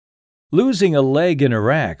Losing a leg in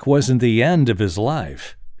Iraq wasn't the end of his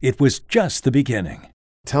life. It was just the beginning.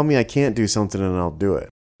 Tell me I can't do something and I'll do it.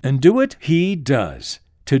 And do it he does.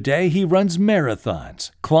 Today he runs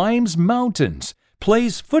marathons, climbs mountains,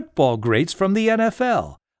 plays football greats from the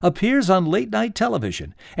NFL, appears on late-night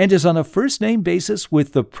television, and is on a first-name basis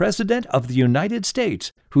with the President of the United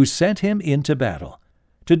States, who sent him into battle.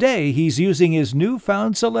 Today he's using his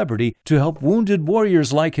newfound celebrity to help wounded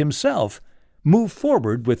warriors like himself move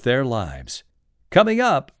forward with their lives. Coming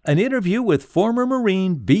up, an interview with former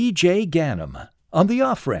Marine BJ Ganem on The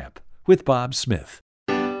Off-Ramp with Bob Smith.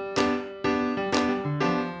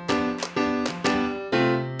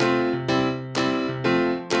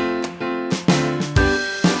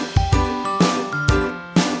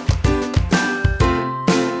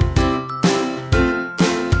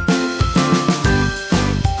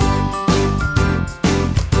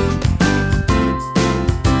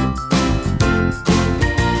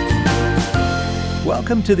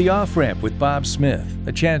 Welcome to The Off-Ramp with Bob Smith,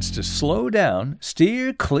 a chance to slow down,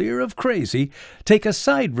 steer clear of crazy, take a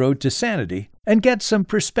side road to sanity, and get some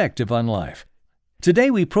perspective on life.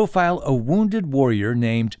 Today we profile a wounded warrior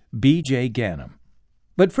named BJ Ganem.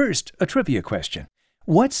 But first, a trivia question.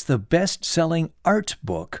 What's the best-selling art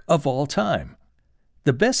book of all time?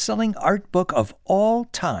 The best-selling art book of all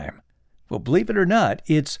time? Well, believe it or not,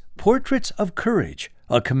 it's Portraits of Courage,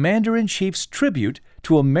 a Commander-in-Chief's tribute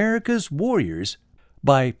to America's warriors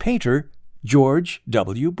by painter George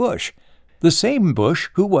W. Bush, the same Bush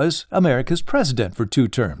who was America's president for 2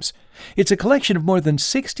 terms. It's a collection of more than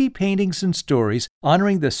 60 paintings and stories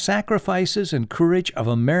honoring the sacrifices and courage of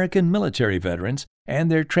American military veterans and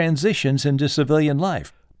their transitions into civilian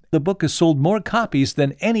life. The book has sold more copies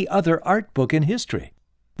than any other art book in history.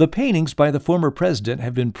 The paintings by the former president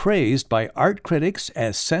have been praised by art critics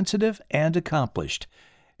as sensitive and accomplished,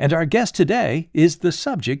 and our guest today is the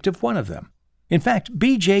subject of one of them. In fact,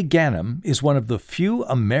 BJ Ganem is one of the few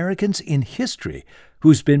Americans in history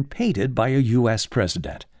who's been painted by a U.S.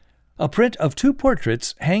 president. A print of 2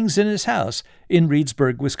 portraits hangs in his house in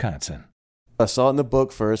Reedsburg, Wisconsin. I saw it in the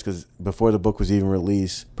book first because before the book was even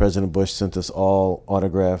released, President Bush sent us all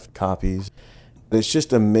autographed copies. It's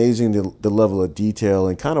just amazing the level of detail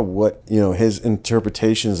and kind of what, his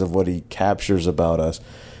interpretations of what he captures about us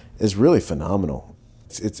is really phenomenal.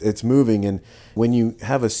 It's moving, and when you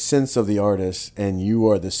have a sense of the artist and you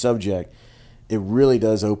are the subject, it really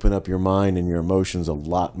does open up your mind and your emotions a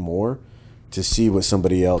lot more to see what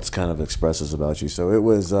somebody else kind of expresses about you. So it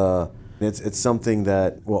was it's something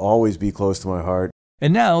that will always be close to my heart.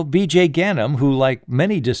 And now BJ Ganem, who like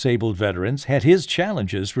many disabled veterans had his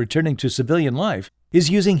challenges returning to civilian life, is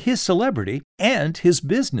using his celebrity and his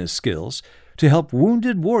business skills to help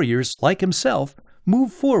wounded warriors like himself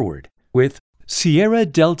move forward with Sierra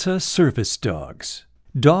Delta Service Dogs.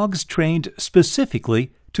 Dogs trained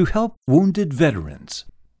specifically to help wounded veterans.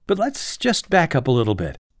 But let's just back up a little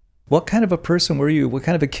bit. What kind of a person were you? What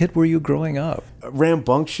kind of a kid were you growing up?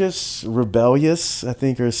 Rambunctious, rebellious, I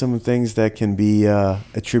think are some things that can be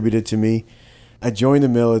attributed to me. I joined the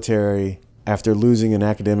military after losing an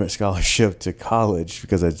academic scholarship to college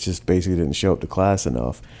because I just basically didn't show up to class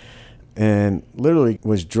enough. And literally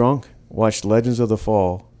was drunk, watched Legends of the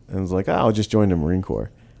Fall, and was like, I'll just join the Marine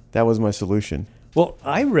Corps. That was my solution. Well,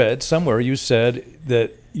 I read somewhere you said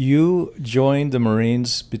that you joined the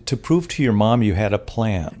Marines to prove to your mom you had a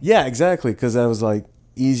plan. Yeah, exactly, because that was like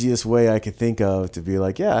easiest way I could think of to be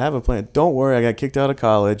like, yeah, I have a plan. Don't worry, I got kicked out of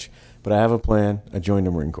college, but I have a plan. I joined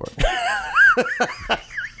the Marine Corps.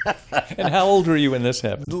 And how old were you when this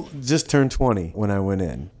happened? Just turned 20 when I went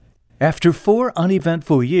in. After 4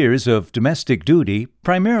 uneventful years of domestic duty,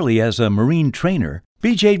 primarily as a Marine trainer,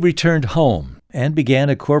 BJ returned home and began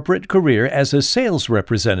a corporate career as a sales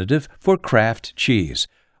representative for Kraft Cheese,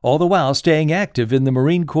 all the while staying active in the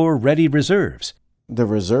Marine Corps Ready Reserves. The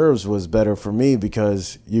reserves was better for me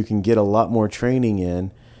because you can get a lot more training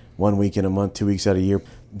in 1 week in a month, 2 weeks out of a year.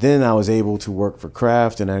 Then I was able to work for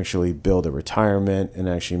Kraft and actually build a retirement and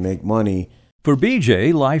actually make money. For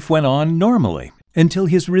BJ, life went on normally until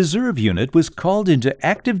his reserve unit was called into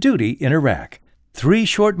active duty in Iraq. 3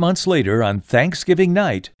 short months later, on Thanksgiving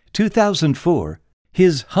night, 2004,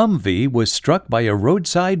 his Humvee was struck by a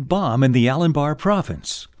roadside bomb in the Al-Anbar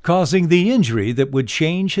province, causing the injury that would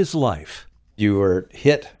change his life. You were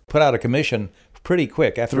put out of commission pretty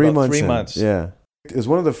quick after 3 about months 3 months. Yeah. It was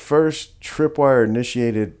one of the first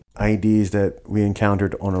tripwire-initiated IEDs that we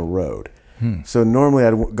encountered on a road. So normally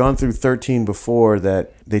I'd gone through 13 before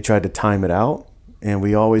that they tried to time it out. And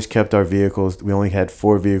we always kept our vehicles. We only had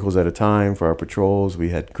 4 vehicles at a time for our patrols. We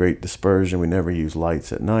had great dispersion. We never used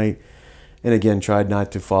lights at night. And again, tried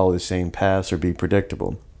not to follow the same paths or be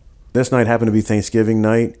predictable. This night happened to be Thanksgiving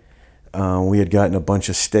night. We had gotten a bunch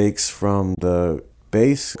of steaks from the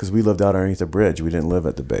base because we lived out underneath the bridge. We didn't live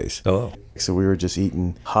at the base. Oh. So we were just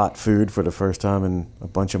eating hot food for the first time in a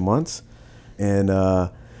bunch of months. And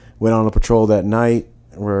went on a patrol that night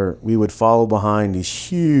where we would follow behind these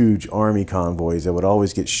huge Army convoys that would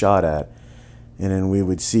always get shot at. And then we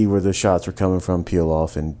would see where the shots were coming from, peel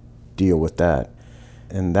off, and deal with that.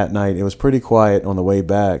 And that night, it was pretty quiet. On the way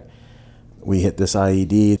back, we hit this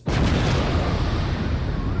IED.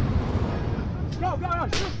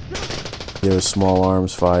 There was small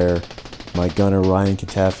arms fire. My gunner, Ryan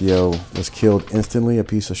Catafio, was killed instantly. A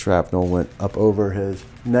piece of shrapnel went up over his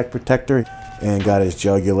neck protector and got his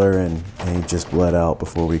jugular, and he just bled out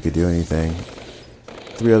before we could do anything.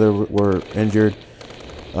 3 other were injured.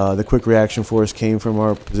 The quick reaction force came from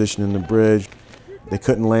our position in the bridge. They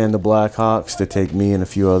couldn't land the Black Hawks to take me and a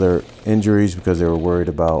few other injuries because they were worried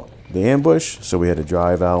about the ambush, so we had to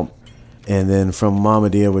drive out. And then from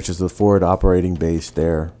Mahmudiya, which is the forward operating base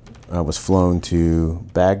there, I was flown to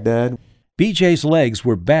Baghdad. BJ's legs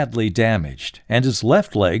were badly damaged, and his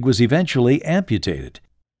left leg was eventually amputated.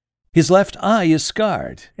 His left eye is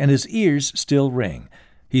scarred, and his ears still ring.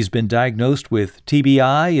 He's been diagnosed with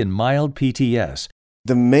TBI and mild PTS.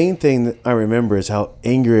 The main thing that I remember is how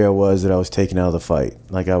angry I was that I was taken out of the fight.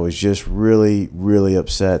 Like, I was just really, really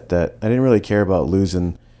upset that I didn't really care about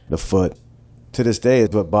losing the foot. To this day,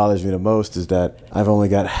 what bothers me the most is that I've only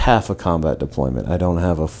got half a combat deployment. I don't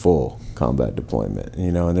have a full combat deployment,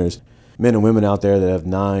 and there's men and women out there that have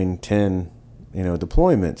 9, 10,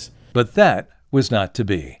 deployments. But that was not to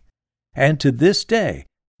be. And to this day,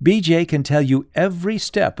 BJ can tell you every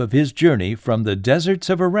step of his journey from the deserts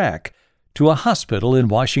of Iraq to a hospital in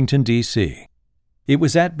Washington, D.C. It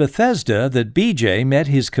was at Bethesda that BJ met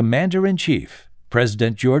his commander-in-chief,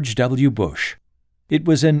 President George W. Bush. It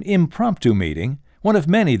was an impromptu meeting, one of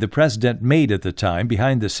many the president made at the time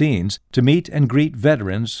behind the scenes to meet and greet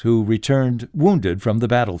veterans who returned wounded from the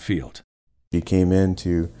battlefield. He came in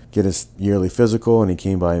to get his yearly physical, and he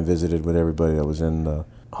came by and visited with everybody that was in the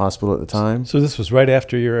hospital at the time. So this was right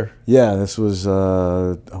after your... Yeah, this was,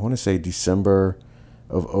 I want to say December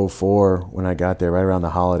of 2004 when I got there, right around the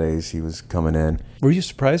holidays. He was coming in. Were you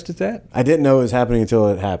surprised at that? I didn't know it was happening until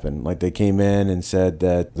it happened. Like, they came in and said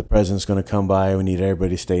that the president's going to come by. We need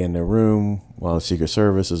everybody to stay in their room while the Secret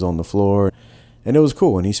Service is on the floor. And it was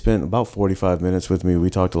cool. And he spent about 45 minutes with me. We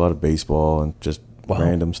talked a lot of baseball and just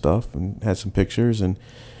random stuff and had some pictures. And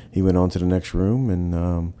he went on to the next room,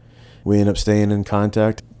 and we ended up staying in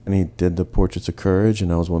contact. And he did the Portraits of Courage,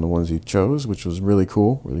 and I was one of the ones he chose, which was really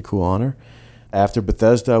cool honor. After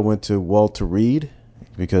Bethesda, I went to Walter Reed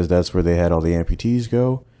because that's where they had all the amputees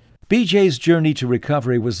go. BJ's journey to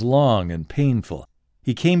recovery was long and painful.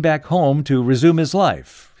 He came back home to resume his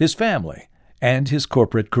life, his family, and his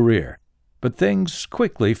corporate career. But things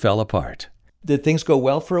quickly fell apart. Did things go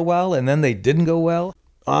well for a while, and then they didn't go well?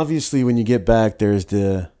 Obviously, when you get back, there's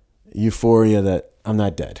the euphoria that I'm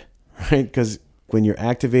not dead, right? Because when you're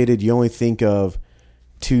activated, you only think of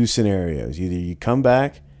 2 scenarios. Either you come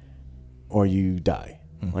back or you die.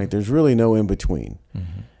 Mm-hmm. Like, there's really no in between.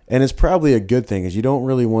 Mm-hmm. And it's probably a good thing, because you don't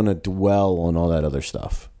really want to dwell on all that other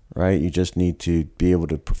stuff, right? You just need to be able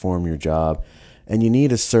to perform your job, and you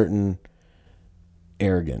need a certain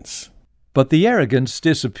arrogance. But the arrogance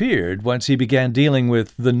disappeared once he began dealing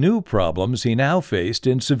with the new problems he now faced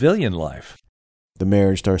in civilian life. The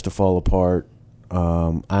marriage starts to fall apart.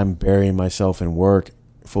 I'm burying myself in work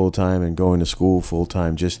full-time and going to school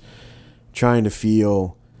full-time, just trying to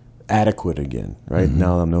feel adequate again, right? Mm-hmm.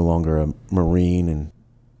 Now I'm no longer a Marine, and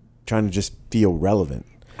trying to just feel relevant.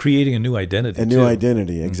 Creating a new identity. New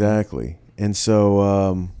identity, exactly. Mm-hmm. And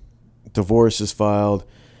so divorce is filed.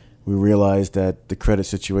 We realized that the credit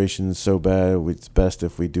situation is so bad, it's best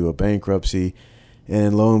if we do a bankruptcy.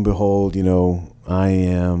 And lo and behold, I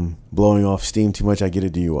am blowing off steam too much. I get a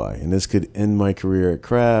DUI. And this could end my career at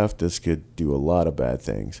Kraft. This could do a lot of bad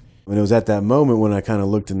things. And it was at that moment when I kind of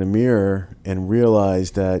looked in the mirror and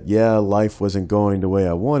realized that, life wasn't going the way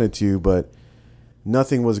I wanted to, but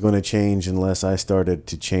nothing was going to change unless I started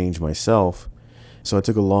to change myself. So I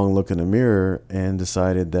took a long look in the mirror and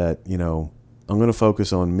decided that, I'm going to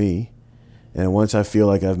focus on me. And once I feel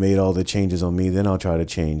like I've made all the changes on me, then I'll try to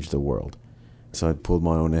change the world. So I pulled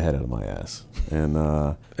my own head out of my ass. And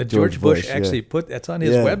George Bush actually put that's on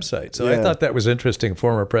his website. So I thought that was interesting.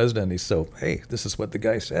 Former president. He's hey, this is what the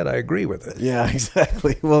guy said. I agree with it. Yeah,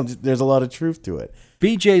 exactly. Well, there's a lot of truth to it.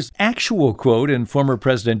 BJ's actual quote in former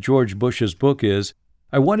President George Bush's book is,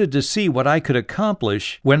 "I wanted to see what I could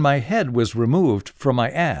accomplish when my head was removed from my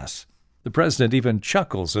ass." The president even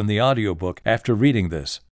chuckles in the audiobook after reading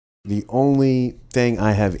this. The only thing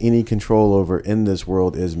I have any control over in this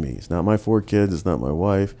world is me. It's not my 4 kids. It's not my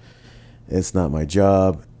wife. It's not my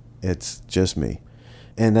job. It's just me.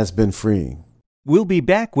 And that's been freeing. We'll be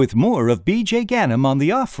back with more of BJ Ganem on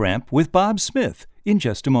the Off-Ramp with Bob Smith in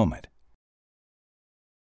just a moment.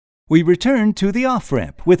 We return to the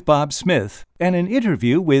Off-Ramp with Bob Smith and an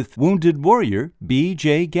interview with wounded warrior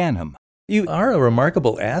BJ Ganem. You are a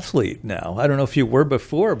remarkable athlete now. I don't know if you were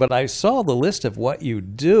before, but I saw the list of what you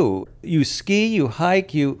do. You ski, you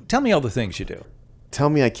hike, tell me all the things you do. Tell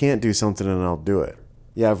me I can't do something and I'll do it.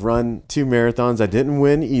 Yeah, I've run 2 marathons. I didn't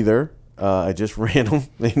win either. I just ran them.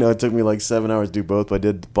 It took me like 7 hours to do both. But I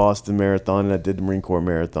did the Boston Marathon and I did the Marine Corps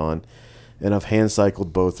Marathon. And I've hand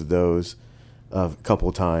cycled both of those a couple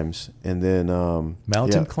of times. And then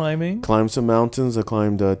mountain climbing? Climbed some mountains. I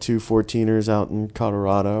climbed 2 14ers out in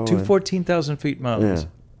Colorado. 2 14,000 feet mountains. Yeah.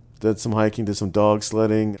 Did some hiking, did some dog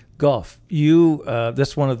sledding. Golf.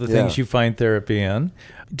 That's one of the things you find therapy in.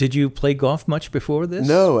 Did you play golf much before this?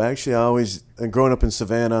 No, actually, growing up in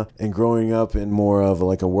Savannah and growing up in more of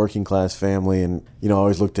a working class family, and I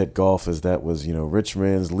always looked at golf as that was rich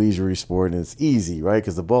man's leisurely sport, and it's easy, right?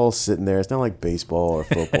 Because the ball's sitting there. It's not like baseball or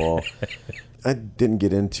football. I didn't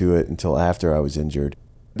get into it until after I was injured.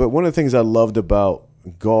 But one of the things I loved about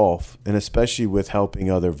golf, and especially with helping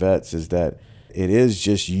other vets, is that it is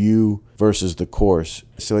just you versus the course.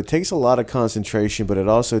 So it takes a lot of concentration, but it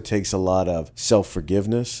also takes a lot of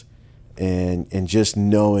self-forgiveness and just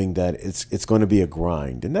knowing that it's going to be a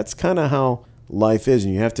grind. And that's kind of how life is.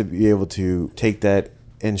 And you have to be able to take that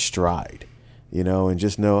in stride, and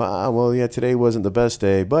just know, today wasn't the best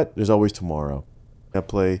day, but there's always tomorrow. I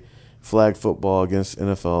play flag football against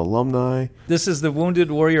NFL alumni. This is the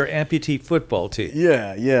Wounded Warrior amputee football team.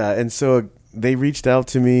 Yeah. And so they reached out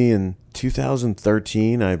to me in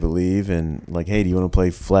 2013, I believe, and hey, do you want to play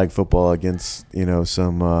flag football against,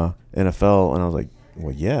 some NFL? And I was like,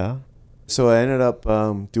 well, yeah. So I ended up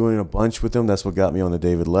doing a bunch with them. That's what got me on the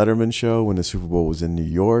David Letterman show when the Super Bowl was in New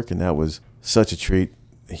York, and that was such a treat.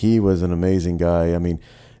 He was an amazing guy. I mean,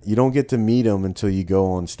 you don't get to meet him until you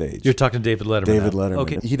go on stage. You're talking to David Letterman. David Letterman.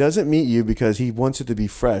 Okay. He doesn't meet you because he wants it to be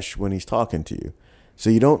fresh when he's talking to you. So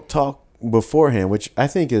you don't talk beforehand, which I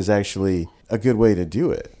think is actually a good way to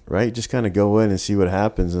do it, right? Just kind of go in and see what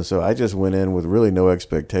happens. And so I just went in with really no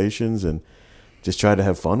expectations and just tried to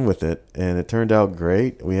have fun with it. And it turned out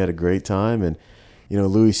great. We had a great time. And,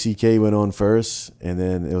 Louis C.K. went on first. And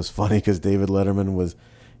then it was funny because David Letterman was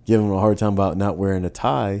giving him a hard time about not wearing a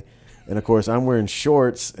tie. And, of course, I'm wearing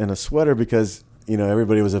shorts and a sweater because,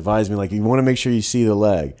 everybody was advising me, you want to make sure you see the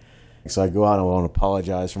leg. So I go out and I want to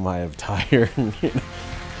apologize for my attire.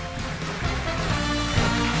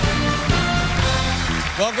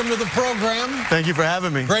 Welcome to the program. Thank you for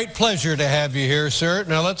having me. Great pleasure to have you here, sir.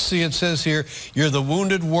 Now, let's see. It says here, you're the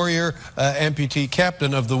Wounded Warrior amputee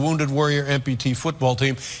captain of the Wounded Warrior amputee football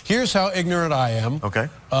team. Here's how ignorant I am. Okay.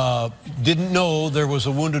 Didn't know there was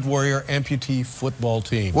a Wounded Warrior amputee football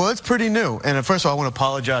team. Well, it's pretty new. And first of all, I want to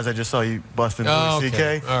apologize. I just saw you busting Louis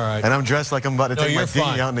C.K. All right. And I'm dressed like I'm about to take my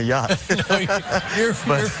dinghy out in the yacht. No, you're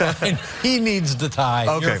fine. He needs the tie.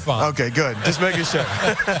 Okay. You're fine. Okay, good. Just making sure.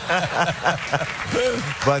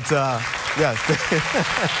 But, yeah.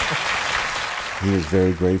 He was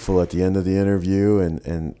very grateful at the end of the interview,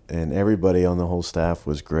 and everybody on the whole staff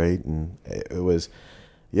was great. And it was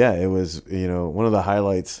one of the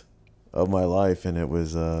highlights of my life, and it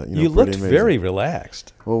was you looked amazing. very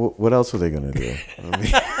relaxed. Well, what else were they going to do?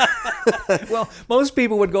 Well, most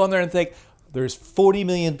people would go in there and think, there's 40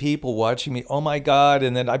 million people watching me. Oh my God!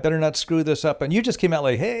 And then I better not screw this up. And you just came out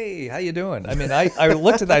like, "Hey, how you doing?" I mean, I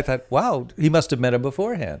looked at that. I thought, "Wow, he must have met him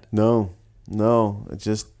beforehand." No, it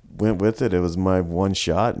just went with it. It was my one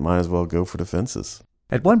shot. Might as well go for the fences.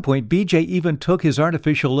 At one point, BJ even took his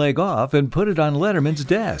artificial leg off and put it on Letterman's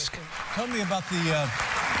desk. Tell me about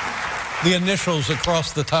the initials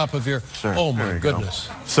across the top of your. Sure. Oh my goodness!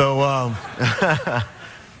 Go. So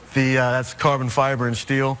that's carbon fiber and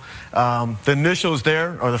steel. The initials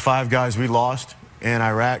there are the 5 guys we lost in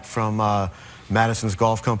Iraq from Madison's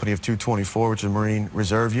Golf Company of 224, which is a Marine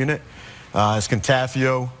Reserve unit. It's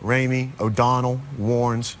Contafio, Ramey, O'Donnell,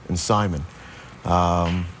 Warnes, and Simon.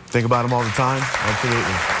 Think about them all the time.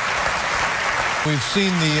 Absolutely. We've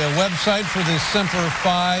seen the website for the Semper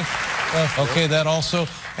Fi. Okay, that also.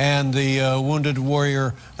 And the Wounded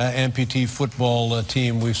Warrior amputee football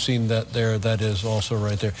team, we've seen that there. That is also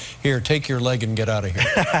right there. Here, take your leg and get out of here.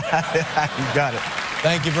 You got it.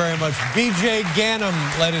 Thank you very much. BJ Ganem,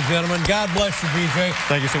 ladies and gentlemen. God bless you, BJ.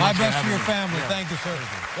 Thank you so much. My best to your family. Thank you, sir.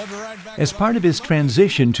 We'll be right back. As part of his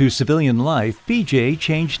transition to civilian life, BJ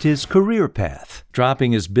changed his career path,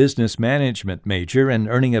 dropping his business management major and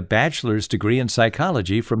earning a bachelor's degree in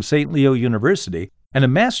psychology from St. Leo University and a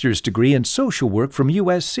master's degree in social work from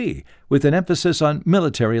USC, with an emphasis on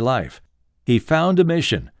military life. He found a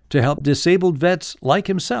mission to help disabled vets like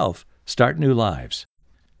himself start new lives.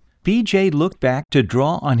 BJ looked back to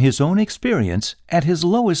draw on his own experience at his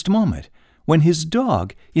lowest moment, when his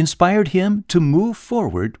dog inspired him to move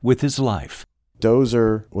forward with his life.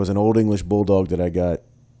 Dozer was an old English bulldog that I got.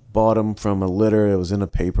 Bought him from a litter. It was in a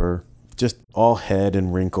paper, just all head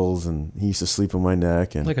and wrinkles, and he used to sleep on my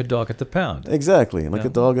neck. And Like a dog at the pound. Exactly, like a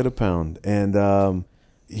dog at a pound. And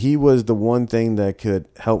he was the one thing that could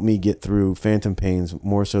help me get through phantom pains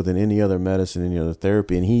more so than any other medicine, any other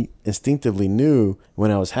therapy. And he instinctively knew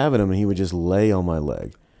when I was having him, and he would just lay on my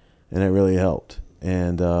leg, and it really helped.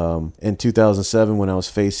 And in 2007, when I was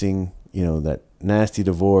facing, that nasty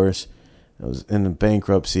divorce, I was in the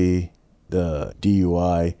bankruptcy, the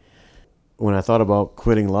DUI. When I thought about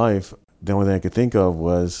quitting life, the only thing I could think of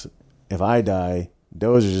was, if I die,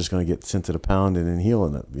 Dozer's just going to get sent to the pound, and then he'll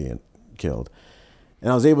end up being killed.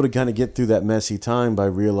 And I was able to kind of get through that messy time by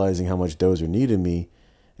realizing how much Dozer needed me.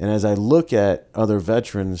 And as I look at other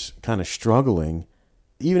veterans kind of struggling,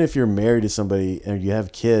 even if you're married to somebody and you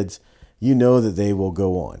have kids, you know that they will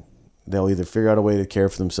go on. They'll either figure out a way to care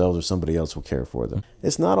for themselves or somebody else will care for them.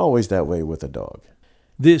 It's not always that way with a dog.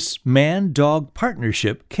 This man-dog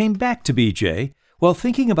partnership came back to BJ while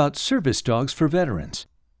thinking about service dogs for veterans.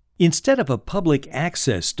 Instead of a public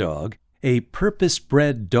access dog, a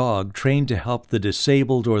purpose-bred dog trained to help the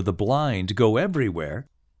disabled or the blind go everywhere,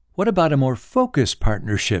 what about a more focused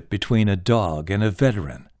partnership between a dog and a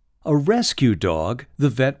veteran? A rescue dog the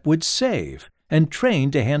vet would save and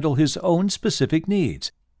train to handle his own specific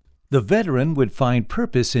needs. The veteran would find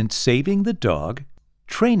purpose in saving the dog,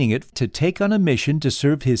 training it to take on a mission to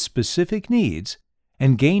serve his specific needs,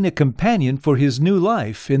 and gain a companion for his new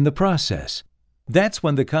life in the process. That's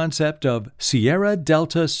when the concept of Sierra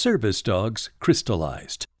Delta service dogs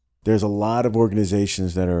crystallized. There's a lot of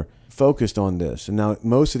organizations that are focused on this. And now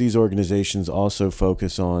most of these organizations also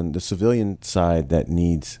focus on the civilian side that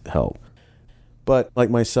needs help. But like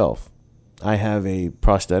myself, I have a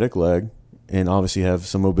prosthetic leg and obviously have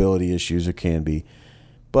some mobility issues, or can be.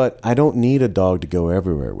 But I don't need a dog to go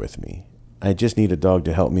everywhere with me. I just need a dog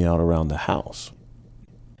to help me out around the house.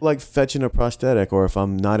 Like fetching a prosthetic, or if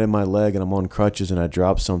I'm not in my leg and I'm on crutches and I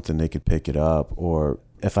drop something, they could pick it up. Or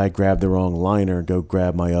if I grab the wrong liner, go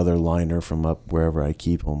grab my other liner from up wherever I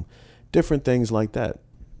keep them. Different things like that.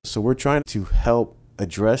 So we're trying to help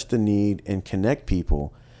address the need and connect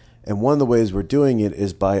people. And one of the ways we're doing it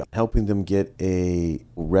is by helping them get a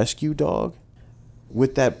rescue dog.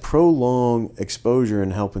 With that prolonged exposure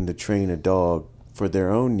and helping to train a dog for their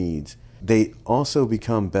own needs, they also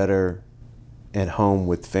become better at home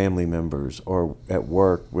with family members or at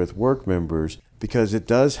work with work members, because it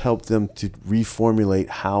does help them to reformulate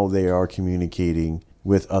how they are communicating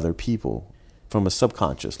with other people from a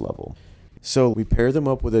subconscious level. So we paired them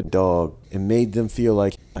up with a dog and made them feel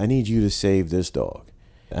like, I need you to save this dog.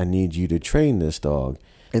 I need you to train this dog.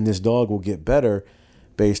 And this dog will get better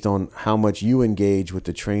based on how much you engage with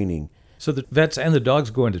the training. So the vets and the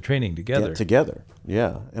dogs go into training together. Get together,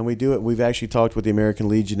 yeah. And we do it. We've actually talked with the American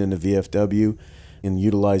Legion and the VFW in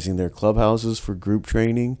utilizing their clubhouses for group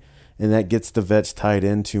training. And that gets the vets tied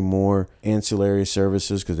into more ancillary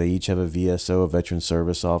services because they each have a VSO, a veteran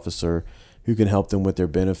service officer, who can help them with their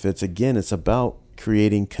benefits. Again, it's about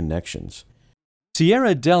creating connections.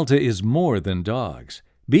 Sierra Delta is more than dogs.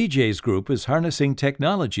 BJ's group is harnessing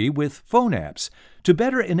technology with phone apps to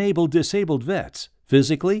better enable disabled vets,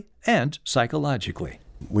 physically and psychologically.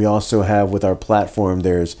 We also have with our platform,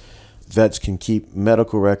 vets can keep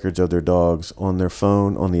medical records of their dogs on their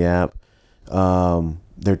phone, on the app,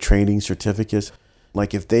 their training certificates.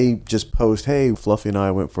 Like if they just post, hey, Fluffy and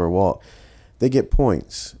I went for a walk, they get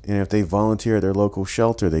points. And if they volunteer at their local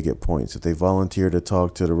shelter, they get points. If they volunteer to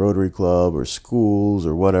talk to the Rotary Club or schools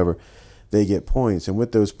or whatever, they get points. And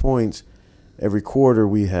with those points, every quarter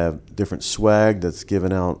we have different swag that's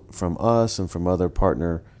given out from us and from other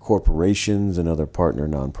partner corporations and other partner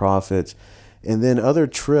nonprofits. And then other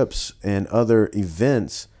trips and other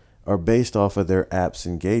events are based off of their app's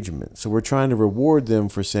engagement. So we're trying to reward them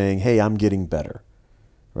for saying, hey, I'm getting better,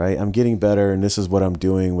 right? I'm getting better, and this is what I'm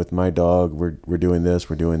doing with my dog. We're doing this,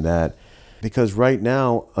 we're doing that. Because right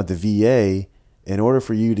now at the VA, in order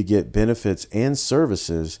for you to get benefits and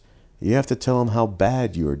services, you have to tell them how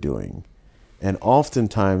bad you are doing. And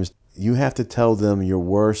oftentimes You have to tell them your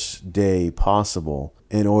worst day possible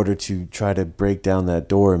in order to try to break down that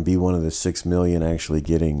door and be one of the 6 million actually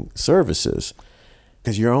getting services.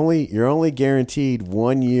 Because you're only guaranteed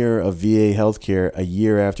 1 year of VA healthcare a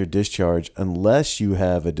year after discharge unless you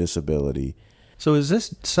have a disability. So is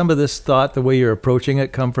this some of this thought, the way you're approaching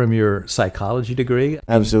it, come from your psychology degree?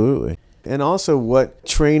 Absolutely. And also what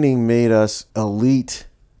training made us elite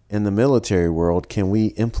in the military world can we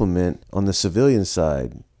implement on the civilian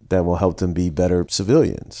side that will help them be better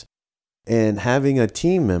civilians? And having a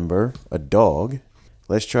team member, a dog,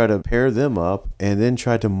 let's try to pair them up and then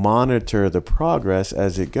try to monitor the progress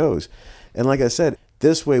as it goes. And like I said,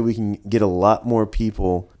 this way we can get a lot more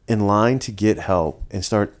people in line to get help and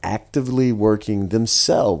start actively working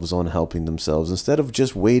themselves on helping themselves instead of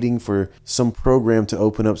just waiting for some program to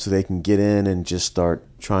open up so they can get in and just start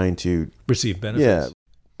trying to receive benefits. Yeah.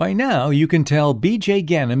 By now, you can tell BJ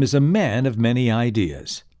Ganem is a man of many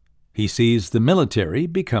ideas. He sees the military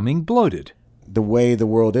becoming bloated. The way the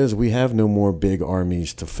world is, we have no more big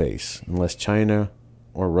armies to face unless China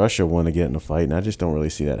or Russia want to get in a fight, and I just don't really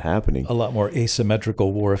see that happening. A lot more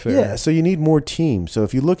asymmetrical warfare. Yeah, so you need more teams. So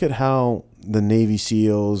if you look at how the Navy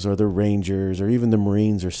SEALs or the Rangers or even the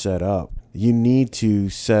Marines are set up, you need to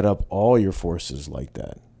set up all your forces like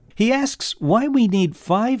that. He asks why we need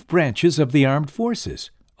 5 branches of the armed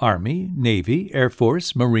forces: Army, Navy, Air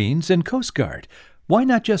Force, Marines, and Coast Guard. Why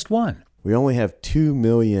not just one? We only have 2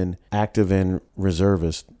 million active and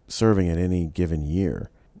reservists serving at any given year.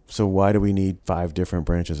 So why do we need 5 different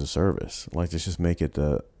branches of service? Like, let's just make it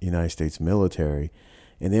the United States military.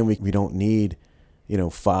 And then we don't need, 5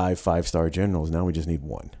 5-star generals. Now we just need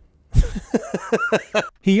 1.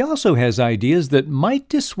 He also has ideas that might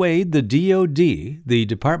dissuade the DoD, the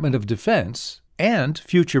Department of Defense, and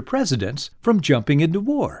future presidents from jumping into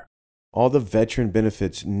war. All the veteran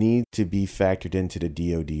benefits need to be factored into the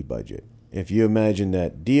DoD budget. If you imagine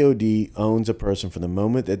that DoD owns a person from the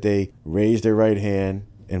moment that they raise their right hand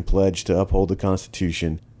and pledge to uphold the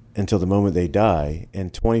Constitution until the moment they die,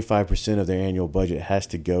 and 25% of their annual budget has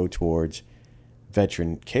to go towards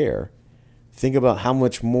veteran care, think about how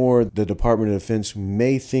much more the Department of Defense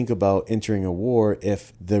may think about entering a war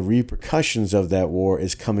if the repercussions of that war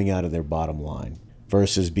is coming out of their bottom line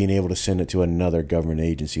versus being able to send it to another government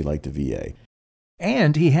agency like the VA.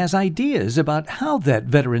 And he has ideas about how that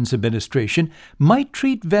Veterans Administration might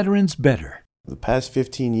treat veterans better. The past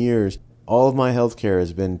 15 years, all of my health care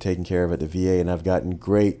has been taken care of at the VA, and I've gotten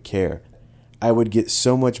great care. I would get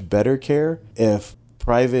so much better care if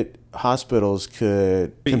private hospitals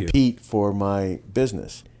could compete for my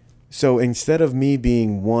business. So instead of me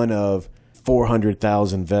being one of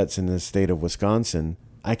 400,000 vets in the state of Wisconsin,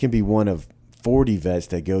 I can be one of 40 vets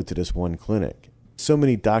that go to this one clinic. So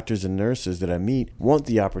many doctors and nurses that I meet want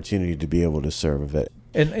the opportunity to be able to serve a vet.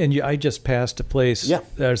 And I just passed a place. Yeah.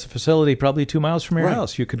 There's a facility probably 2 miles from your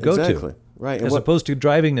house you could go to. Right. As opposed to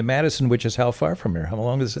driving to Madison, which is how far from here? How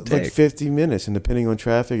long does it take? Like 50 minutes, and depending on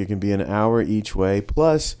traffic, it can be an hour each way.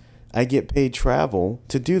 Plus, I get paid travel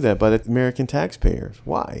to do that by the American taxpayers.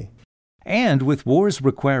 Why? And with wars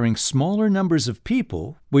requiring smaller numbers of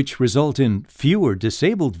people, which result in fewer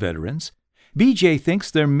disabled veterans, BJ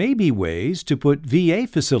thinks there may be ways to put VA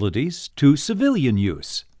facilities to civilian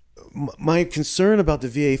use. My concern about the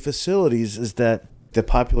VA facilities is that the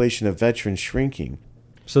population of veterans shrinking.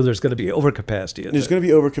 So there's going to be overcapacity. There's going to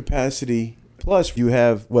be overcapacity. Plus, you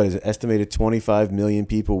have, estimated 25 million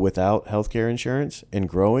people without healthcare insurance and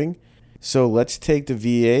growing. So let's take the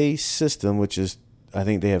VA system, which is, I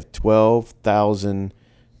think they have 12,000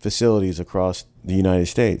 facilities across the United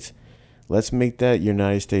States. Let's make that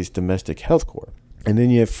United States Domestic Health Corps. And then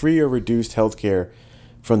you have free or reduced health care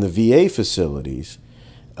from the VA facilities.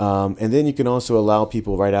 And then you can also allow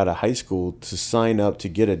people right out of high school to sign up to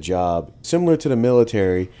get a job similar to the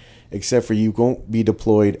military, except for you won't be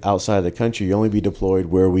deployed outside of the country. You only be deployed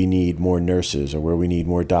where we need more nurses or where we need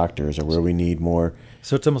more doctors or where we need more.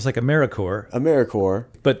 So it's almost like AmeriCorps. AmeriCorps.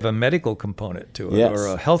 But a medical component to it, yes, or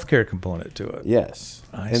a healthcare component to it. Yes.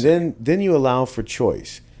 Then you allow for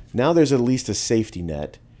choice. Now there's at least a safety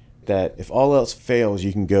net that if all else fails,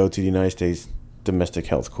 you can go to the United States Domestic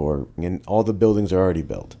Health Corps, and all the buildings are already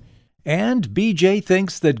built. And BJ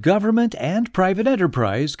thinks that government and private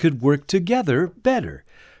enterprise could work together better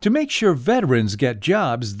to make sure veterans get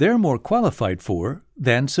jobs they're more qualified for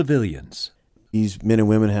than civilians. These men and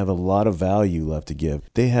women have a lot of value left to give.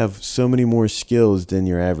 They have so many more skills than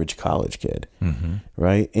your average college kid,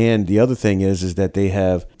 right? And the other thing is that they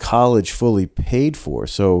have college fully paid for.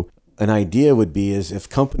 So an idea would be is if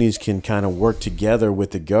companies can kind of work together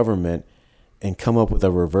with the government and come up with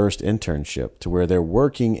a reversed internship to where they're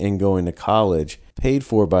working and going to college paid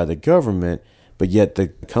for by the government, but yet the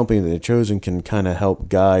company that they're chosen can kind of help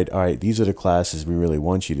guide, all right, these are the classes we really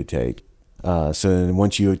want you to take. So then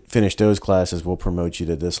once you finish those classes, we'll promote you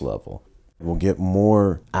to this level. We'll get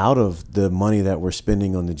more out of the money that we're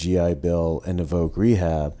spending on the GI Bill and the Voc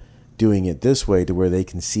Rehab, doing it this way to where they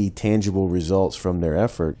can see tangible results from their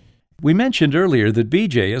effort. We mentioned earlier that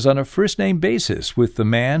BJ is on a first-name basis with the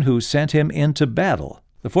man who sent him into battle.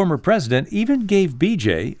 The former president even gave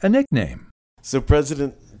BJ a nickname. So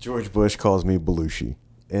President George Bush calls me Belushi.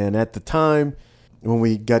 And at the time, when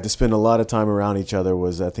we got to spend a lot of time around each other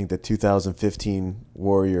was, I think, the 2015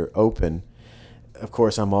 Warrior Open. Of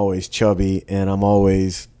course, I'm always chubby, and I'm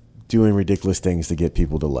always doing ridiculous things to get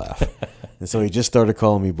people to laugh. And so he just started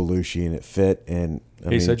calling me Belushi, and it fit. And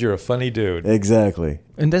he said you're a funny dude. Exactly.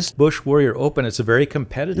 And this Bush Warrior Open, it's a very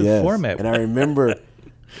competitive format. And I remember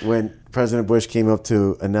when President Bush came up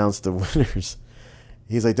to announce the winners,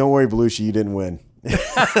 he's like, "Don't worry, Belushi, you didn't win." And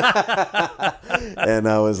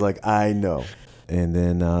I was like, I know. And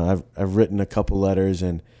then I've written a couple letters,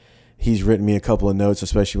 and he's written me a couple of notes,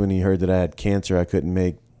 especially when he heard that I had cancer. I couldn't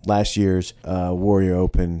make last year's Warrior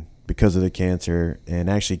Open because of the cancer. And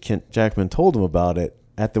actually, Kent Jackman told him about it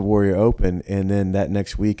at the Warrior Open. And then that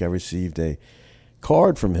next week, I received a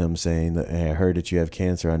card from him saying that, "Hey, I heard that you have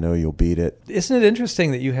cancer. I know you'll beat it." Isn't it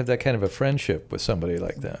interesting that you have that kind of a friendship with somebody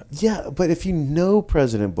like that? Yeah, but if you know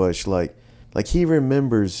President Bush, like he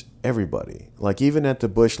remembers everybody. Like even at the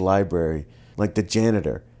Bush Library, like the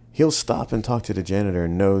janitor, he'll stop and talk to the janitor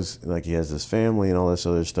and knows like he has his family and all this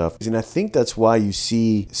other stuff. And I think that's why you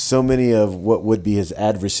see so many of what would be his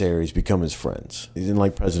adversaries become his friends. He's in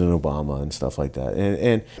like President Obama and stuff like that.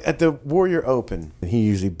 And at the Warrior Open, he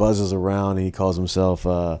usually buzzes around and he calls himself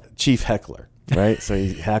Chief Heckler, right? So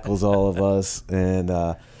he heckles all of us. And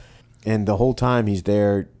the whole time he's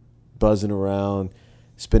there buzzing around,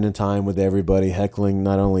 spending time with everybody, heckling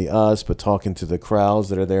not only us, but talking to the crowds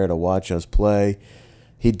that are there to watch us play.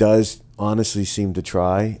 He does honestly seem to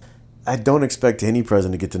try. I don't expect any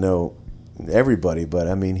president to get to know everybody, but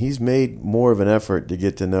I mean, he's made more of an effort to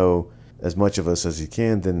get to know as much of us as he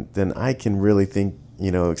can than I can really think,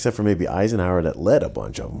 except for maybe Eisenhower that led a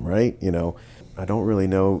bunch of them, right? I don't really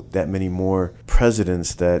know that many more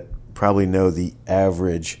presidents that probably know the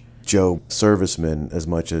average Joe serviceman as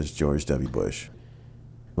much as George W. Bush.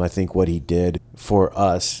 I think what he did for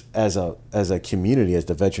us as a community, as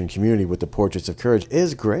the veteran community with the Portraits of Courage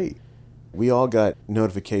is great. We all got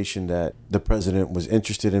notification that the president was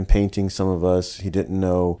interested in painting some of us. He didn't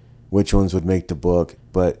know which ones would make the book,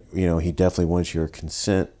 but he definitely wants your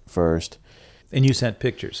consent first. And you sent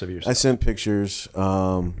pictures of yourself. I sent pictures.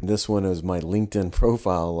 This one is my LinkedIn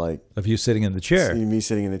profile, like of you sitting in the chair. Me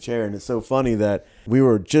sitting in the chair, and it's so funny that we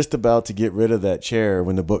were just about to get rid of that chair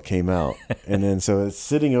when the book came out, and then so it's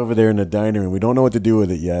sitting over there in the dining room. We don't know what to do with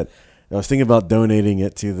it yet. I was thinking about donating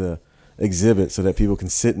it to the exhibit so that people can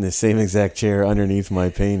sit in the same exact chair underneath my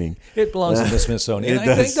painting. It belongs in the Smithsonian,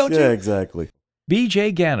 I think, don't you? Yeah, exactly.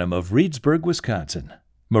 BJ Ganem of Reedsburg, Wisconsin.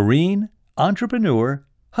 Marine, entrepreneur,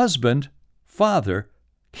 husband, father,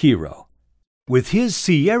 hero. With his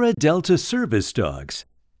Sierra Delta service dogs,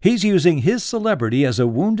 he's using his celebrity as a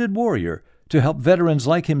wounded warrior to help veterans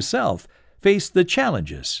like himself face the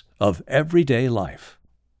challenges of everyday life.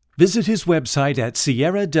 Visit his website at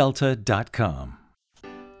sierradelta.com.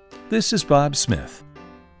 This is Bob Smith.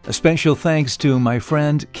 A special thanks to my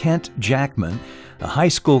friend Kent Jackman, a high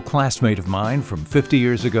school classmate of mine from 50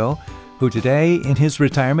 years ago, who today, in his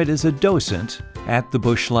retirement, is a docent at the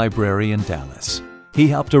Bush Library in Dallas. He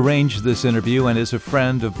helped arrange this interview and is a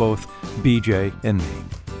friend of both BJ and me.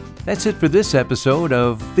 That's it for this episode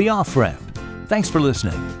of The Off-Ramp. Thanks for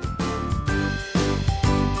listening.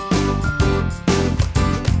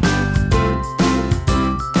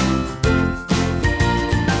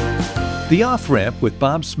 The Off-Ramp with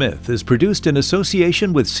Bob Smith is produced in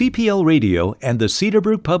association with CPL Radio and the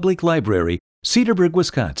Cedarburg Public Library, Cedarburg,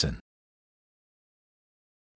 Wisconsin.